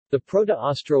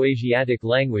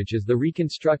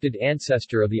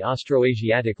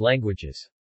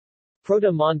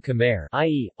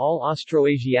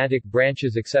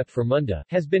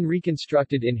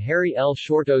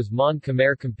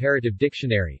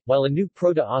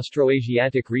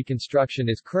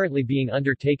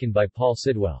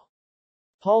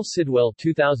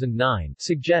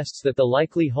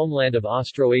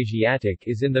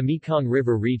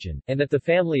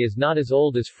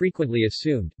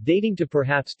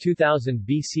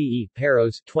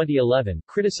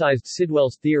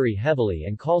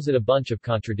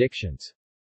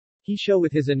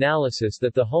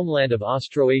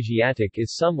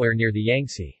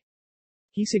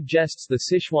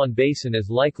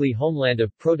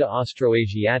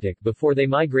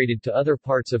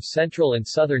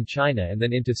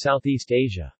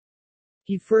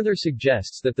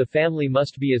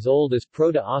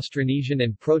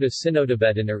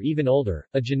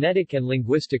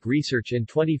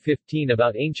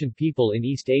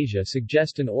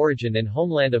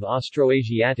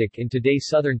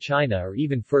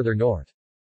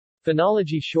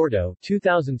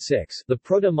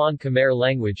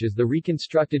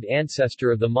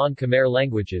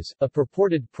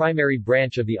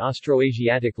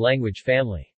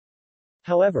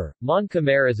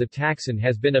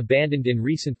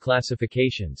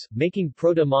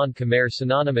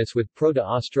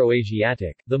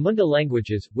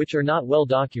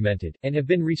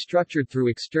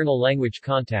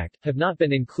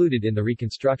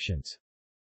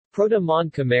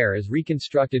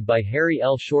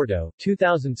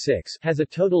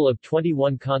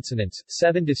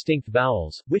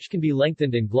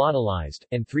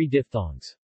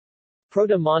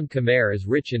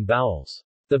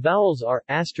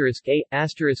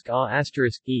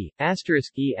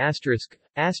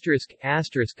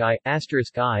I,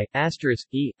 asterisk I,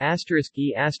 asterisk E, asterisk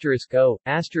E, asterisk O,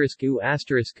 asterisk U,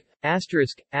 asterisk,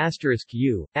 asterisk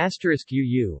U, asterisk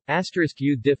UU, asterisk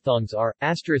U. Diphthongs are,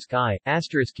 asterisk I,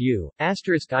 asterisk U,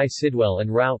 asterisk I. Sidwell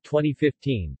and Rao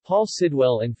 2015, Paul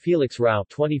Sidwell and Felix Rao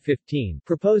 2015,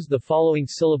 proposed the following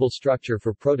syllable structure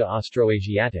for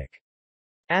Proto-Austroasiatic.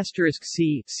 Asterisk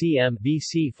C, CM,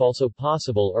 BC. Also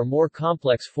possible or more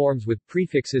complex forms with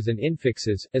prefixes and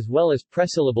infixes, as well as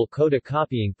presyllable coda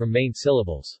copying from main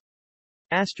syllables.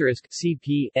 Asterisk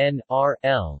CP, N, R,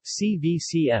 L,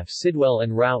 CVCF. Sidwell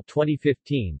and Rao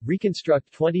 2015, reconstruct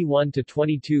 21 to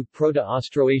 22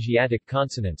 Proto-Austroasiatic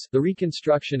consonants. The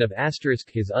reconstruction of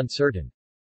asterisk is uncertain.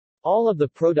 All of the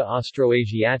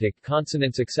Proto-Austroasiatic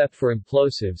consonants except for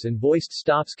implosives and voiced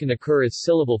stops can occur as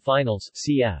syllable finals,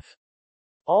 cf.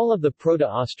 All of the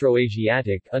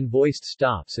Proto-Austroasiatic unvoiced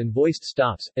stops and voiced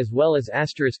stops, as well as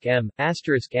asterisk M,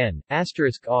 asterisk N,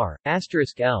 asterisk R,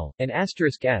 asterisk L, and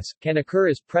asterisk S, can occur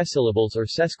as presyllables or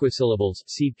sesquisyllables,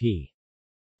 cp.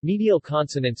 Medial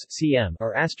consonants, cm,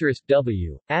 are asterisk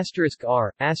W, asterisk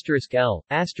R, asterisk L,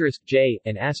 asterisk J,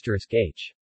 and asterisk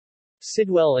H.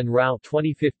 Sidwell and Rao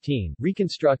 2015,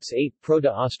 reconstructs 8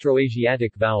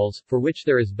 Proto-Austroasiatic vowels, for which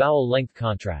there is vowel length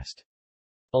contrast.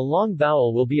 A long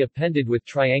vowel will be appended with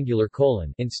triangular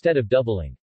colon, instead of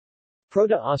doubling.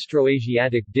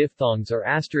 Proto-Austroasiatic diphthongs are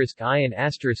asterisk I and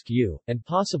asterisk U, and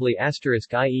possibly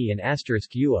asterisk IE and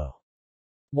asterisk UO.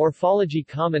 Morphology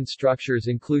common structures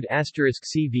include asterisk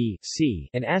CV, C,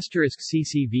 and asterisk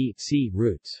CCV, C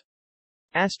roots.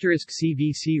 Asterisk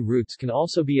CVC roots can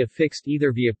also be affixed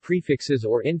either via prefixes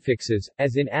or infixes,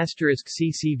 as in asterisk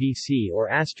CCVC or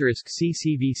asterisk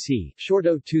CCVC,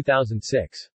 Shorto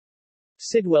 2006.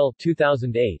 Sidwell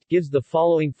 2008 gives the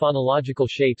following phonological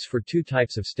shapes for 2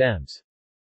 types of stems.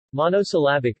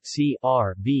 Monosyllabic, C,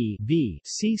 R, B, B,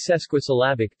 C.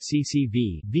 Sesquisyllabic,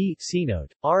 CCV, B, C.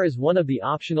 Note, R is one of the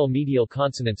optional medial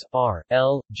consonants, R,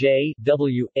 L, J,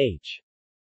 W, H.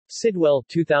 Sidwell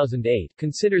 2008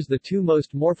 considers the 2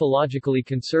 most morphologically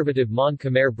conservative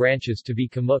Mon-Khmer branches to be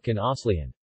Khmuic and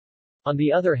Aslian. On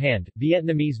the other hand,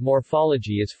 Vietnamese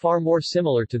morphology is far more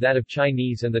similar to that of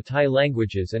Chinese and the Thai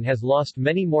languages and has lost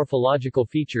many morphological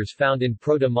features found in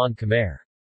Proto-Mon-Khmer.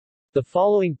 The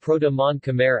following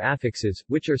Proto-Mon-Khmer affixes,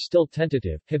 which are still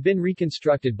tentative, have been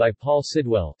reconstructed by Paul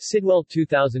Sidwell, Sidwell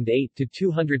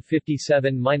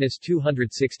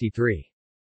 2008-257-263.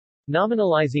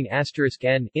 Nominalizing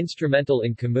 *n, instrumental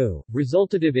in Camus,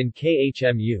 resultative in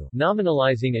KHMU,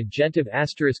 nominalizing agentive *m,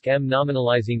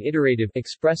 nominalizing iterative,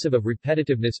 expressive of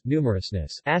repetitiveness,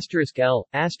 numerousness, *l,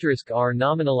 *r,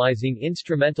 nominalizing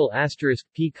instrumental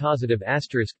 *p, causative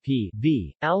 *p,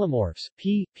 b, allomorphs,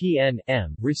 p, pn,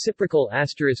 m, reciprocal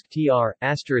 *tr,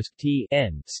 *t,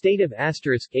 n, stative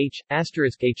 *h,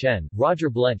 *hn. Roger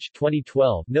Blench,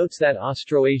 2012, notes that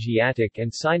Austroasiatic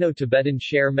and Sino-Tibetan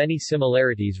share many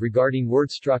similarities regarding word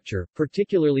structure,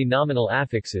 particularly nominal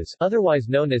affixes, otherwise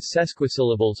known as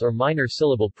sesquisyllables or minor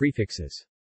syllable prefixes.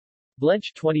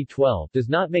 Blench 2012 does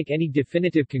not make any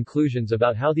definitive conclusions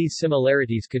about how these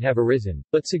similarities could have arisen,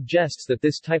 but suggests that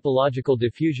this typological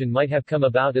diffusion might have come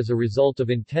about as a result of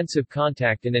intensive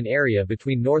contact in an area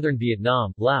between northern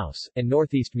Vietnam, Laos, and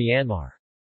northeast Myanmar.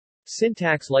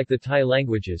 Syntax like the Thai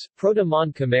languages,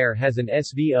 Proto-Mon Khmer has an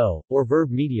SVO, or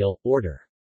verb-medial, order.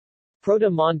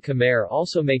 Proto-Mon Khmer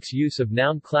also makes use of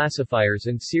noun classifiers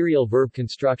and serial verb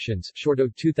constructions, Shorto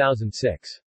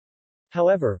 2006.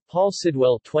 However, Paul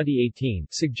Sidwell 2018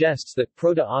 suggests that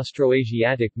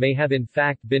Proto-Austroasiatic may have in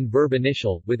fact been verb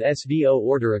initial, with SVO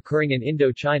order occurring in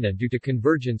Indochina due to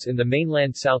convergence in the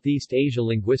mainland Southeast Asia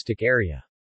linguistic area.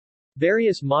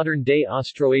 Various modern-day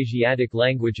Austroasiatic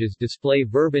languages display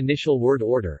verb initial word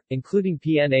order, including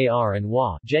PNAR and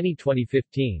WA, Jenny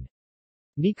 2015.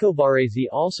 Nicobarese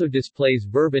also displays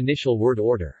verb initial word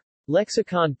order.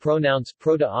 Lexicon pronouns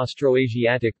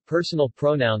Proto-Austroasiatic, personal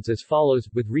pronouns as follows,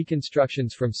 with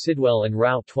reconstructions from Sidwell and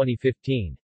Rao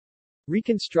 2015.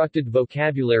 Reconstructed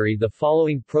vocabulary. The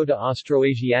following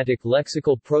Proto-Austroasiatic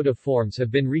lexical proto-forms have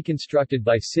been reconstructed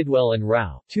by Sidwell and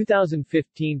Rao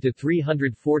 2015 to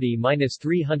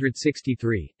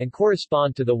 340-363, and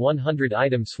correspond to the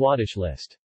 100-item Swadesh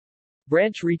list.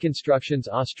 Branch reconstructions.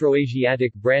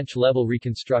 Austroasiatic branch-level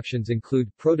reconstructions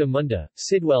include Proto-Munda,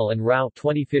 Sidwell and Rao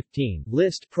 2015,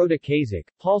 list Proto-Kazakh,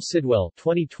 Paul Sidwell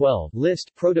 2012,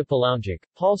 list Proto-Palaungic,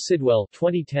 Paul Sidwell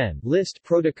 2010, list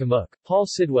Proto-Kamuk, Paul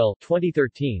Sidwell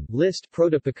 2013, list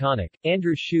Proto-Peconic,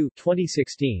 Andrew Shu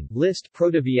 2016, list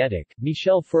Proto-Vietic,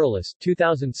 Michel Furlis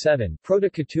 2007,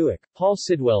 Proto-Katuic, Paul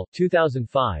Sidwell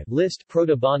 2005, list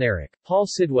Proto-Bonaric, Paul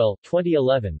Sidwell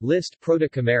 2011, list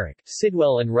Proto-Khmeric,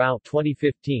 Sidwell and Rao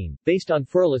 2015, based on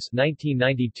Furlis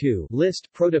 1992, list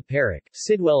Proto-Peric,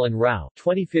 Sidwell and Rao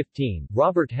 2015,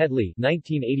 Robert Headley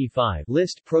 1985,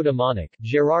 list Proto-Monic,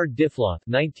 Gerard Diffloth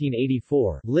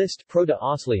 1984, list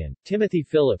Proto-Oslian, Timothy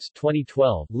Phillips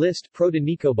 2012, list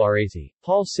Proto-Nicobarese,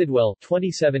 Paul Sidwell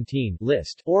 2017,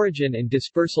 list Origin and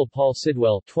Dispersal. Paul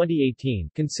Sidwell 2018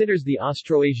 considers the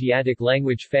Austroasiatic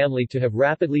language family to have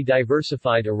rapidly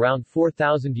diversified around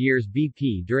 4,000 years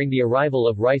BP during the arrival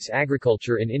of rice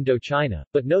agriculture in Indochina,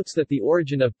 but notes that the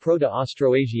origin of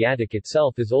Proto-Austroasiatic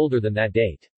itself is older than that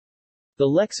date. The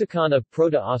lexicon of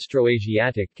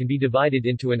Proto-Austroasiatic can be divided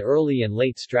into an early and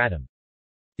late stratum.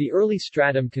 The early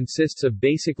stratum consists of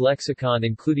basic lexicon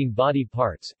including body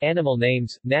parts, animal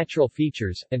names, natural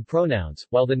features, and pronouns,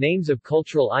 while the names of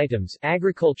cultural items,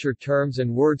 agriculture terms and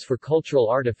words for cultural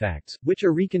artifacts, which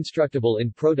are reconstructible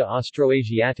in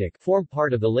Proto-Austroasiatic, form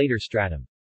part of the later stratum.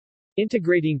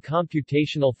 Integrating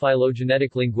computational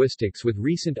phylogenetic linguistics with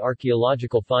recent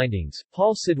archaeological findings,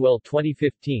 Paul Sidwell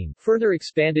 2015 further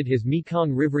expanded his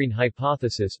Mekong riverine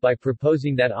hypothesis by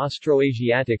proposing that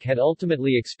Austroasiatic had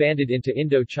ultimately expanded into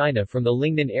Indochina from the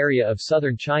Lingnan area of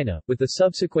southern China, with the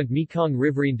subsequent Mekong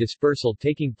riverine dispersal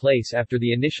taking place after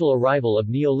the initial arrival of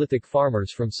Neolithic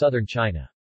farmers from southern China.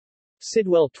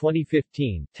 Sidwell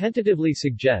 2015 tentatively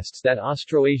suggests that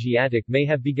Austroasiatic may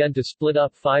have begun to split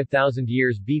up 5,000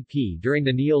 years BP during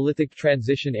the Neolithic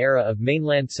transition era of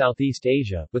mainland Southeast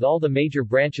Asia, with all the major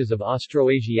branches of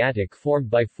Austroasiatic formed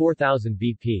by 4000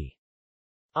 BP.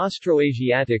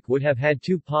 Austroasiatic would have had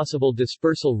two possible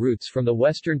dispersal routes from the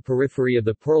western periphery of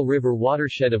the Pearl River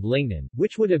watershed of Lingnan,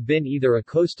 which would have been either a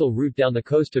coastal route down the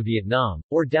coast of Vietnam,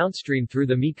 or downstream through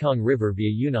the Mekong River via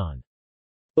Yunnan.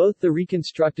 Both the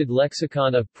reconstructed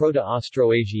lexicon of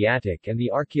Proto-Austroasiatic and the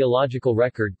archaeological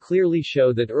record clearly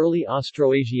show that early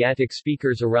Austroasiatic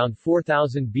speakers around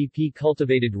 4000 BP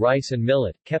cultivated rice and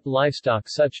millet, kept livestock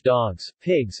such dogs,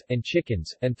 pigs, and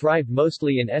chickens, and thrived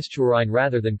mostly in estuarine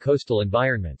rather than coastal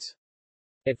environments.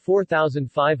 At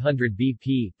 4500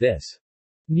 BP, this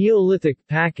Neolithic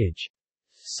package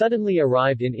suddenly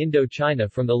arrived in Indochina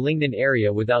from the Lingnan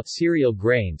area without cereal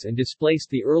grains and displaced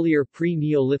the earlier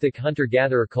pre-Neolithic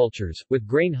hunter-gatherer cultures, with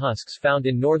grain husks found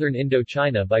in northern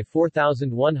Indochina by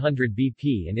 4100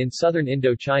 BP and in southern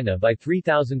Indochina by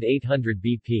 3800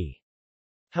 BP.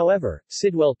 However,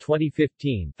 Sidwell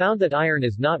 2015 found that iron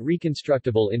is not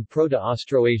reconstructible in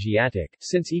Proto-Austroasiatic,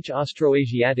 since each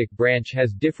Austroasiatic branch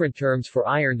has different terms for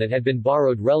iron that had been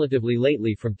borrowed relatively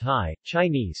lately from Thai,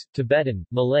 Chinese, Tibetan,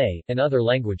 Malay, and other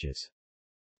languages.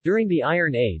 During the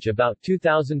Iron Age about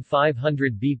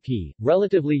 2500 BP,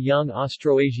 relatively young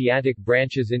Austroasiatic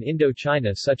branches in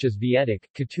Indochina such as Vietic,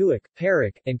 Katuic,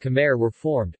 Perik, and Khmer were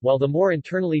formed, while the more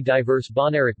internally diverse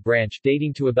Bonaric branch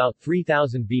dating to about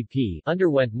 3000 BP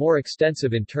underwent more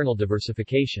extensive internal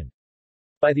diversification.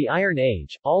 By the Iron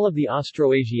Age, all of the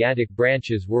Austroasiatic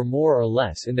branches were more or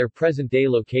less in their present-day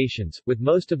locations, with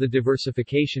most of the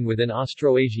diversification within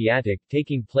Austroasiatic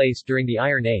taking place during the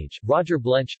Iron Age. Roger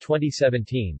Blench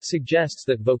 2017 suggests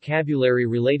that vocabulary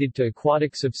related to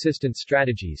aquatic subsistence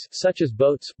strategies, such as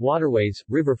boats, waterways,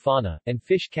 river fauna, and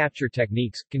fish capture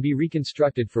techniques, can be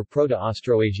reconstructed for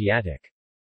Proto-Austroasiatic.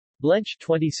 Blench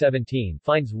 2017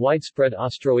 finds widespread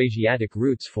Austroasiatic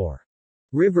roots for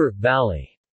river,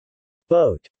 valley,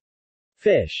 boat,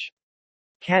 fish,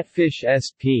 catfish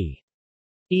sp,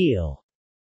 eel,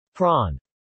 prawn,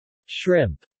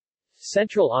 shrimp,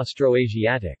 Central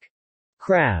Austroasiatic,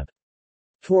 crab,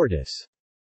 tortoise,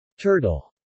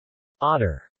 turtle,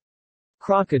 otter,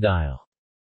 crocodile,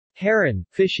 heron,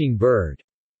 fishing bird,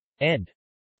 and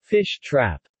fish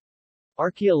trap.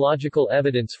 Archaeological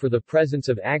evidence for the presence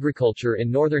of agriculture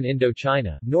in northern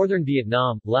Indochina, northern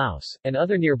Vietnam, Laos, and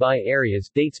other nearby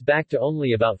areas dates back to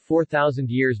only about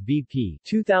 4000 years BP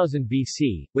 2000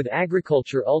 BC, with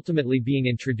agriculture ultimately being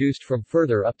introduced from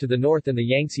further up to the north in the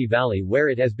Yangtze Valley where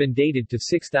it has been dated to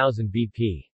 6000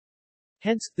 BP.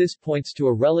 Hence, this points to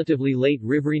a relatively late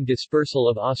riverine dispersal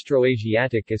of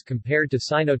Austroasiatic as compared to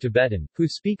Sino-Tibetan,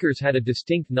 whose speakers had a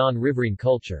distinct non-riverine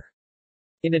culture.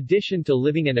 In addition to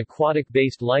living an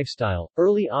aquatic-based lifestyle,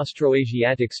 early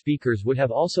Austroasiatic speakers would have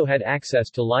also had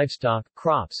access to livestock,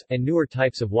 crops, and newer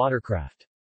types of watercraft.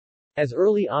 As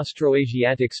early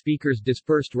Austroasiatic speakers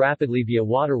dispersed rapidly via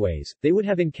waterways, they would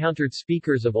have encountered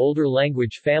speakers of older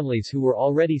language families who were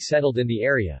already settled in the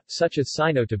area, such as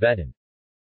Sino-Tibetan.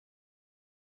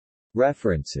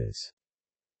 References.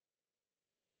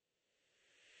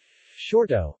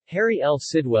 Shorto, Harry L.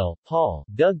 Sidwell, Paul,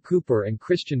 Doug Cooper and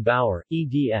Christian Bauer,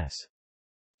 eds.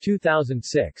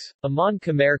 2006. A Mon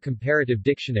Khmer Comparative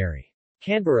Dictionary.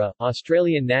 Canberra,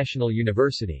 Australian National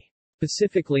University.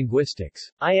 Pacific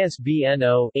Linguistics. ISBN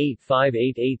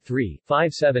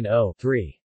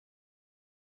 0-85883-570-3.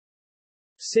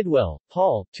 Sidwell,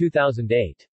 Paul,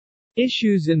 2008.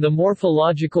 Issues in the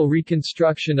Morphological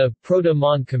Reconstruction of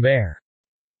Proto-Mon Khmer.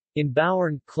 In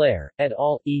Bowern, Claire, et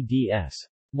al., eds.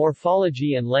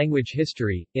 Morphology and Language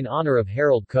History, in honor of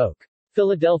Harold Koch.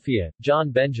 Philadelphia,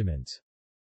 John Benjamins.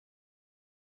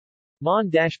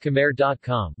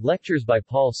 Mon-Khmer.com, lectures by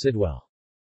Paul Sidwell.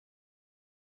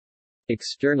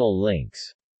 External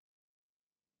links.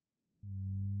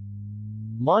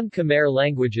 Mon Khmer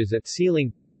languages at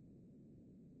Sealing.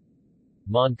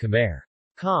 Mon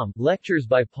Khmer.com, lectures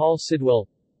by Paul Sidwell.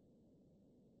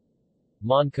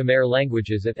 Mon Khmer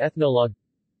languages at Ethnologue.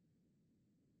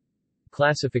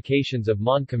 Classifications of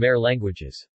Mon Khmer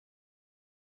languages.